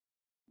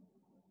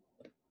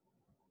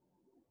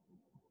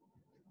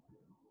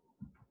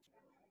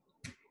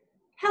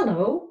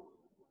Hello,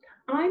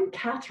 I'm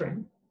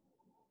Catherine.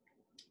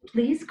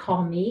 Please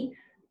call me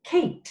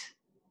Kate.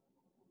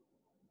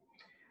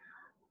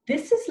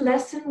 This is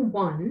lesson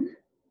 1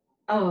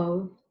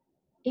 of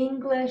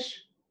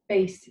English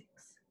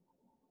Basics.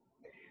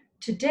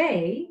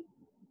 Today,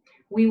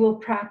 we will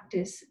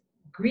practice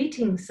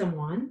greeting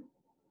someone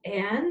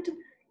and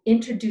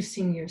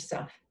introducing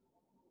yourself.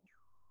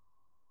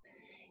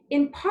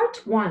 In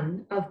part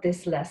 1 of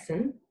this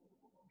lesson,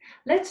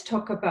 let's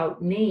talk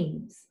about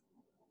names.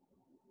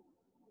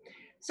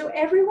 So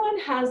everyone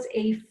has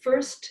a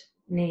first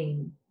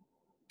name.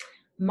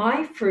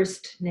 My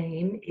first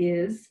name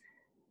is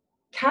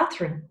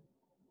Catherine.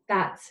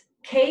 That's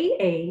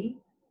Kathryn.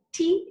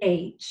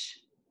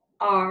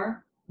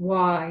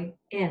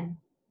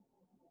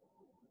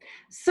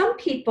 Some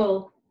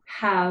people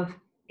have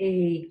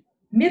a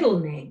middle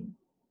name.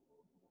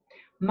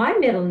 My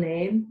middle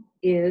name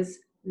is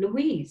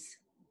Louise.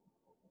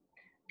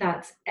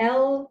 That's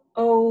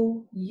Louise.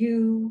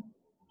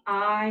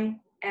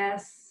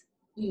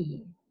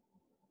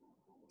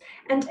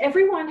 And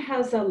everyone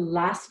has a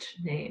last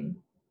name.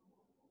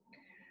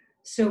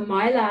 So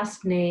my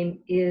last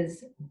name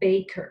is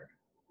Baker.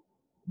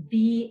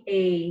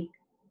 Baker.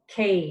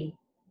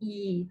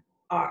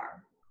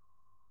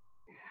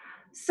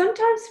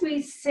 Sometimes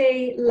we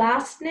say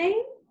last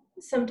name,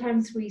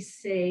 sometimes we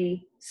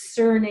say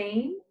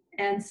surname,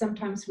 and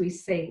sometimes we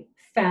say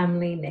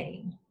family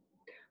name.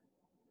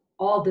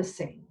 All the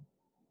same.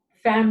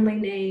 Family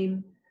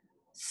name,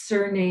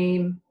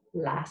 surname,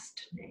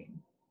 last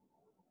name.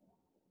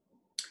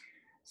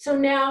 So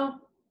now,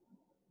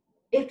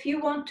 if you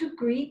want to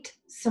greet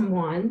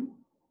someone,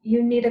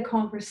 you need a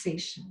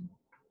conversation.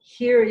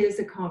 Here is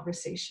a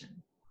conversation.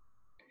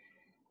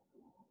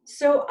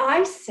 So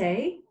I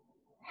say,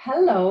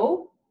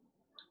 hello,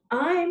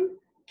 I'm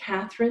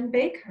Catherine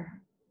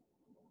Baker.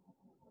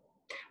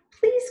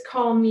 Please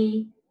call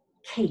me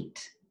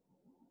Kate.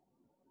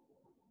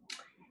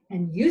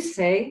 And you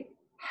say,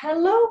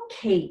 hello,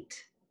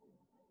 Kate.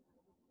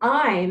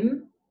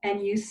 I'm,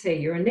 and you say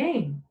your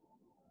name.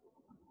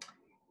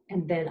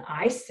 And then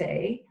I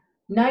say,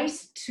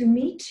 nice to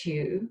meet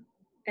you.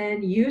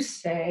 And you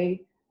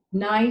say,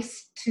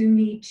 nice to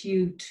meet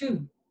you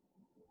too.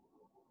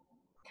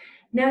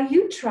 Now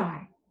you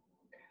try.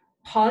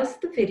 Pause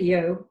the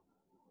video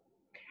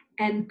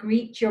and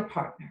greet your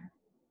partner.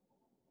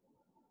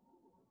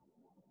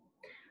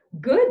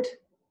 Good.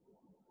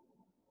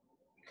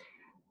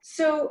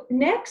 So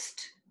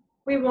next,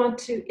 we want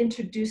to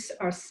introduce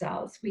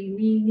ourselves. We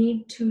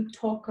need to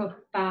talk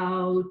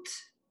about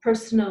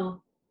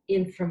personal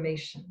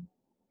information.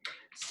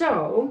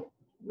 So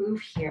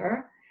move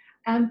here.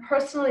 And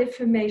personal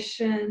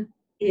information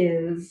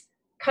is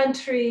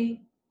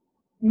country,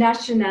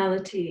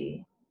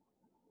 nationality,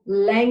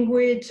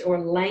 language or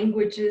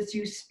languages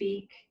you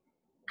speak,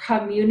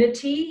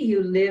 community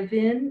you live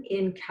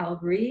in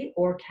Calgary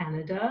or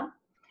Canada,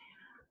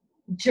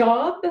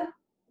 job,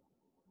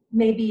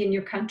 maybe in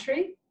your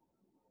country,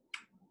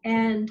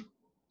 and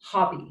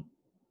hobby.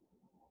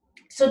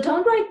 So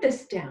don't write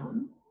this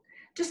down,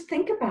 just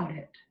think about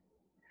it.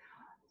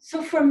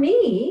 So for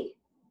me,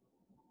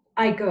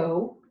 I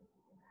go,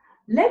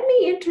 let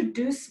me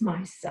introduce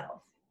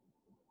myself.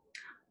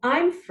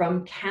 I'm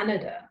from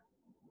Canada,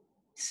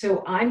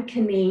 so I'm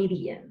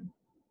Canadian.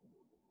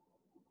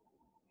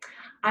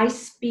 I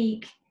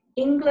speak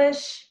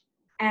English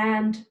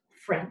and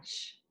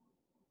French.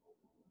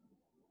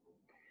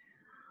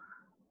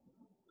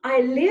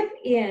 I live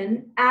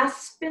in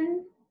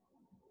Aspen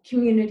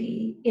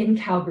community in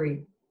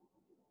Calgary.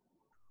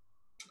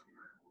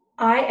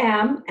 I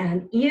am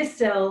an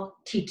ESL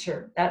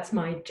teacher. That's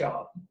my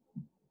job.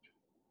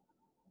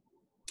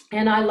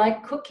 And I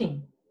like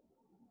cooking.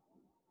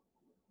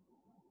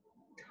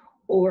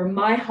 Or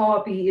my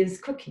hobby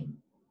is cooking.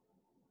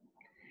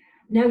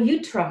 Now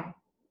you try.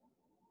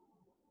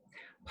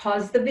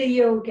 Pause the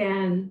video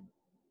again.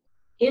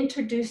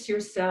 Introduce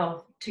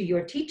yourself to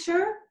your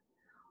teacher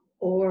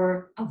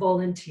or a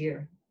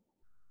volunteer.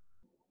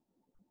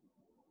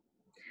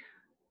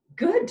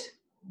 Good.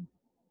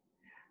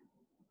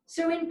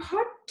 So in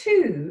part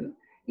 2,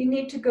 you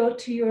need to go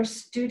to your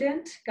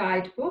student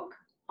guidebook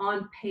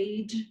on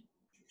page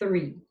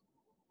 3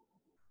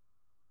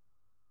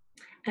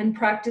 and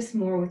practice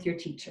more with your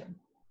teacher.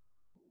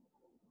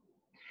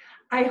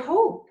 I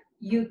hope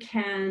you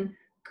can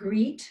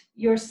greet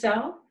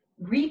yourself,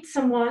 greet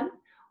someone,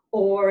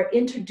 or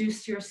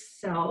introduce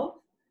yourself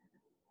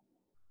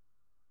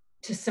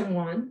to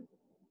someone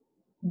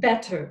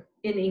better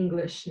in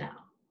English now.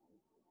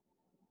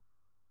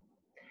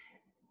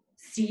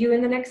 See you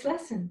in the next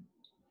lesson.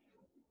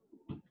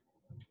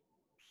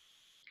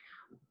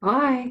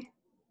 Bye.